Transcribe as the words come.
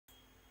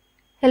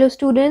Hello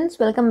students,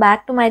 welcome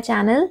back to my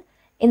channel.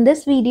 In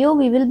this video,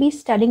 we will be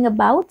studying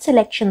about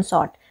selection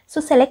sort. So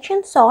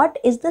selection sort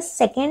is the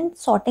second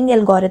sorting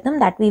algorithm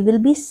that we will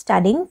be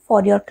studying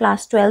for your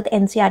class 12th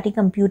NCERT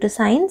computer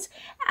science.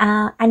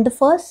 And the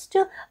first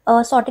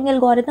sorting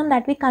algorithm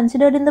that we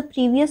considered in the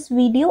previous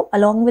video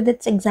along with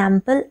its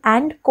example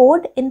and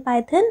code in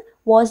Python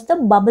was the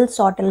bubble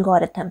sort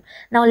algorithm.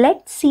 Now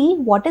let's see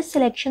what is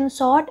selection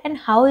sort and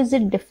how is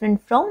it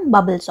different from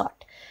bubble sort.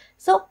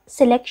 So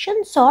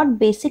selection sort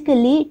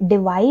basically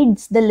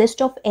divides the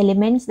list of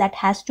elements that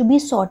has to be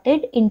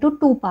sorted into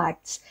two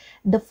parts.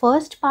 The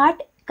first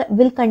part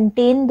will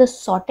contain the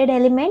sorted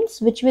elements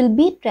which will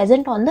be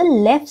present on the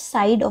left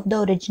side of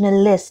the original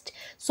list.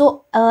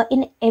 So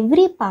in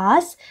every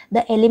pass,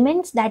 the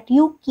elements that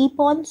you keep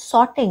on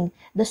sorting,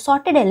 the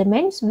sorted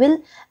elements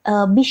will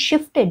be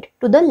shifted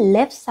to the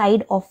left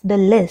side of the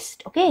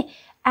list. Okay.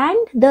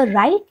 And the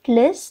right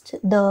list,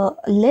 the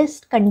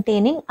list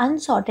containing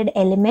unsorted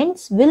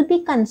elements, will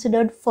be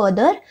considered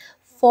further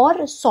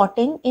for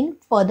sorting in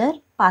further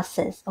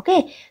passes.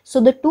 Okay,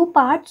 so the two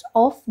parts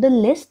of the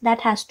list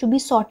that has to be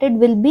sorted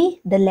will be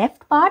the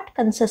left part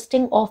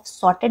consisting of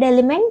sorted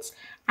elements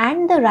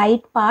and the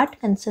right part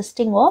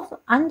consisting of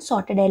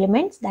unsorted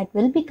elements that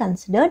will be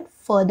considered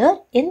further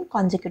in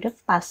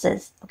consecutive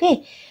passes.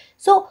 Okay,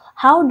 so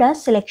how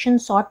does selection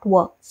sort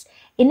works?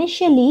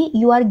 Initially,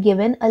 you are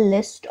given a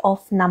list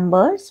of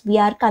numbers. We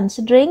are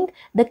considering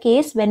the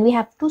case when we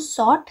have to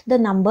sort the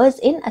numbers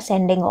in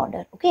ascending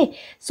order. Okay,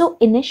 so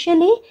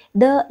initially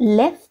the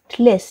left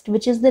list,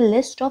 which is the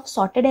list of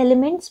sorted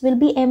elements, will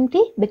be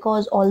empty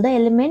because all the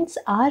elements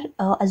are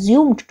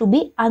assumed to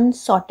be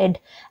unsorted,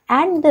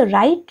 and the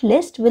right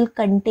list will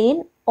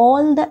contain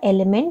all the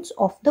elements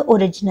of the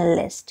original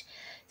list.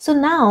 So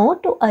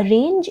now to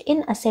arrange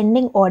in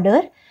ascending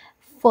order,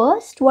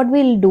 first what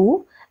we'll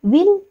do,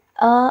 we'll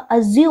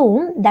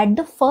assume that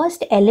the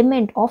first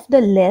element of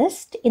the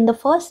list in the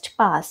first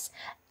pass,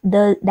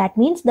 that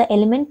means the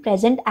element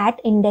present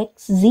at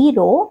index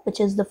 0, which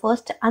is the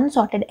first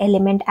unsorted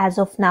element as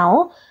of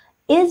now,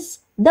 is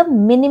the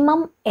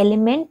minimum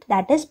element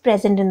that is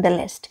present in the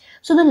list.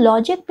 So the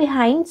logic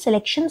behind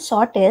selection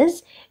sort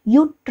is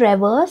you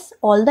traverse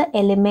all the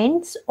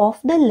elements of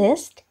the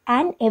list,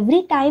 and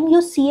every time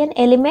you see an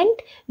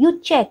element, you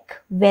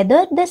check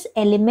whether this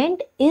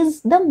element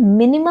is the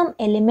minimum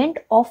element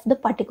of the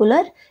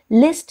particular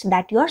list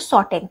that you are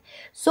sorting.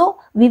 So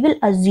we will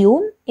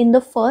assume in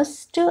the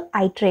first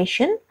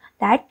iteration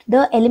that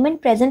the element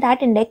present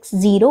at index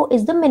 0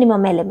 is the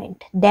minimum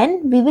element.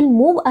 Then we will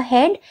move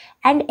ahead,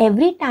 and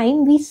every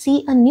time we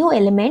see a new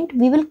element,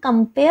 we will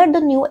compare the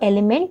new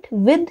element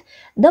with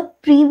the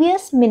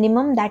previous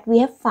minimum that we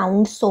have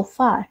found so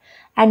far.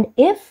 And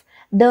if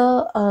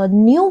the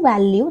new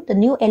value, the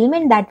new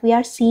element that we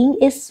are seeing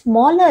is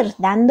smaller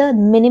than the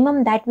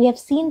minimum that we have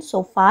seen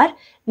so far,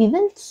 we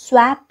will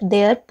swap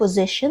their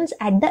positions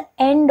at the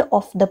end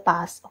of the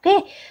pass.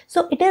 Okay,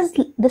 so it is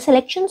the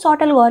selection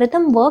sort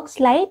algorithm works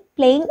like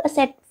playing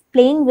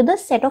with a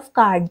set of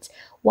cards.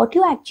 What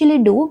you actually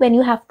do when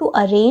you have to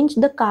arrange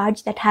the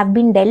cards that have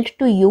been dealt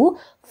to you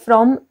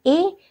from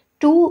A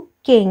to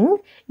king,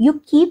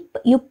 you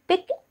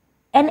pick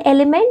an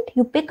element,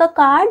 you pick a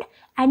card,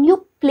 and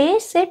you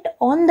place it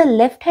on the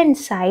left hand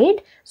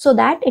side so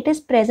that it is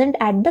present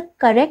at the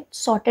correct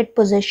sorted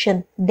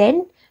position.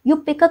 Then you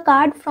pick a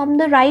card from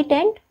the right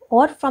end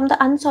or from the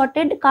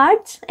unsorted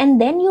cards, and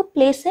then you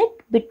place it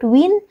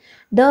between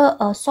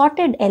the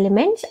sorted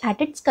elements at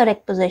its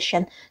correct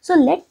position. So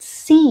let's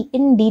see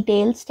in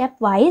detail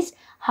stepwise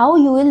how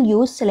you will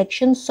use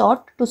selection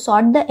sort to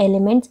sort the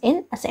elements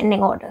in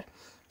ascending order.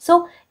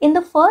 So in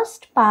the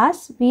first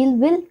pass, we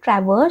will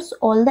traverse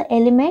all the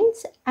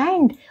elements,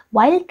 and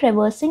while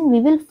traversing, we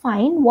will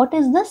find what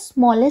is the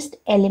smallest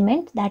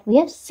element that we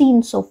have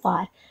seen so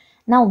far.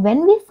 Now,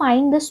 when we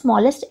find the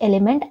smallest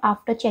element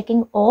after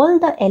checking all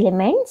the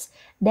elements,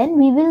 then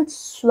we will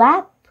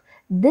swap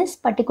this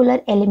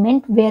particular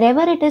element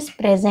wherever it is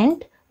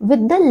present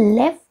with the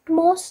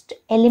leftmost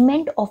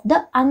element of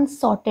the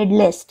unsorted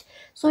list.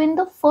 So in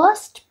the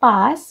first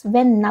pass,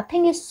 when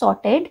nothing is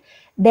sorted,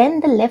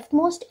 then the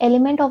leftmost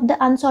element of the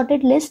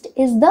unsorted list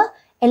is the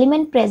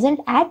element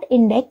present at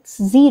index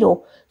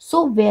 0.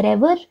 So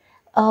wherever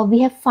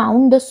we have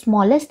found the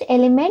smallest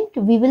element,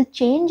 we will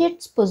change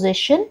its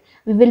position.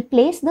 We will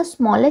place the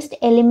smallest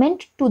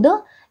element to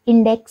the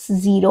index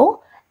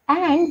 0,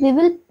 and we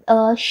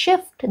will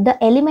shift the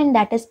element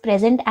that is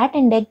present at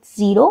index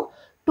 0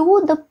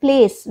 to the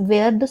place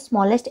where the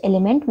smallest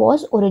element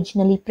was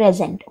originally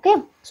present. Okay,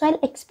 so I'll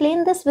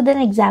explain this with an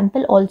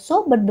example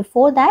also, but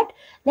before that,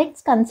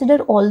 let's consider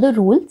all the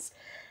rules.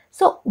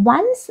 So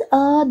once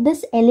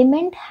this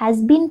element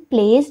has been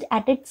placed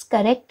at its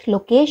correct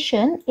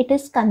location, it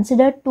is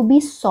considered to be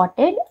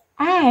sorted,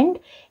 and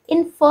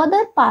in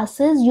further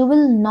passes, you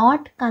will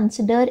not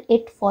consider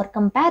it for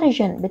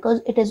comparison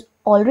because it is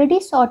already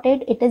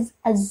sorted. It is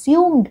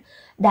assumed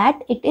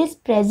that it is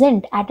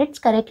present at its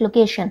correct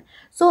location.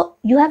 So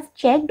you have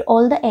checked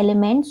all the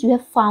elements, you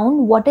have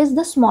found what is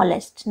the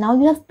smallest. Now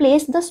you have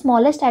placed the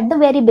smallest at the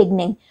very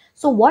beginning.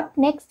 So what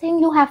next thing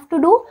you have to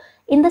do?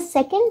 In the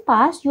second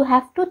pass, you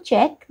have to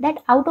check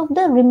that out of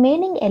the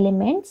remaining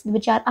elements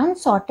which are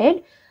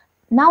unsorted,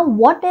 now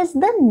what is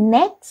the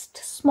next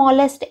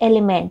smallest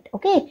element?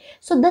 Okay,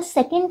 so the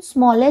second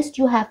smallest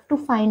you have to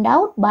find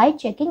out by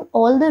checking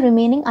all the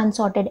remaining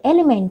unsorted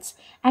elements,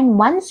 and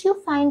once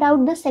you find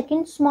out the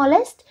second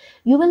smallest,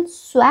 you will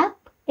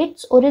swap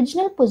its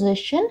original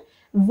position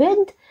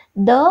with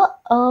the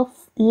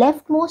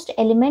leftmost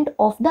element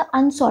of the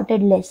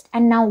unsorted list.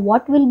 And now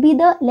what will be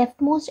the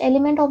leftmost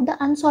element of the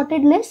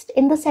unsorted list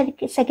in the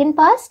second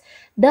pass?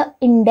 The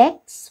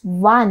index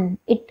 1.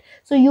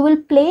 So you will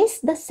place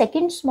the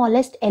second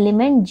smallest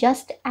element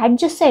just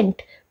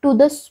adjacent to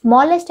the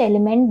smallest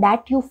element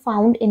that you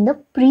found in the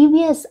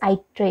previous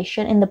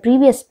iteration, in the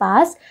previous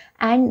pass,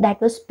 and that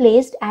was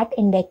placed at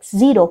index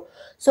 0.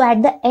 So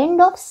at the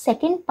end of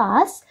second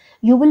pass,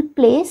 you will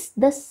place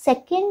the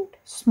second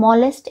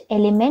smallest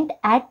element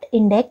at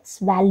index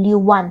value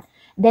 1.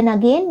 Then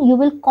again you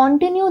will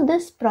continue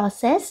this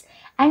process,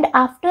 and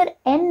after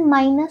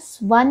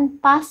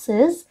n-1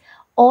 passes,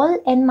 all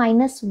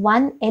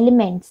n-1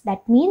 elements,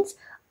 that means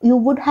you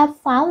would have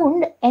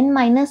found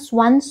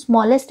n-1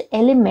 smallest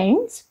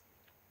elements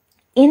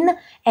in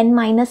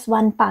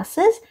n-1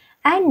 passes,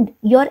 and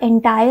your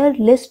entire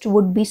list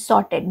would be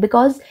sorted,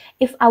 because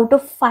if out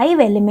of 5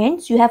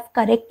 elements you have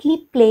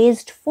correctly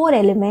placed 4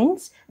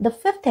 elements, the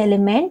 5th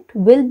element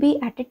will be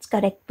at its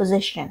correct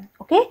position.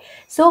 Okay,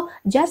 so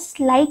just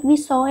like we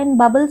saw in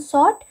bubble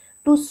sort,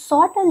 to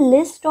sort a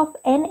list of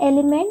n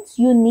elements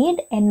you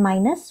need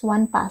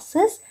n-1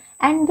 passes,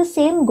 and the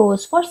same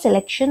goes for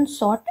selection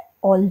sort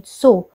also.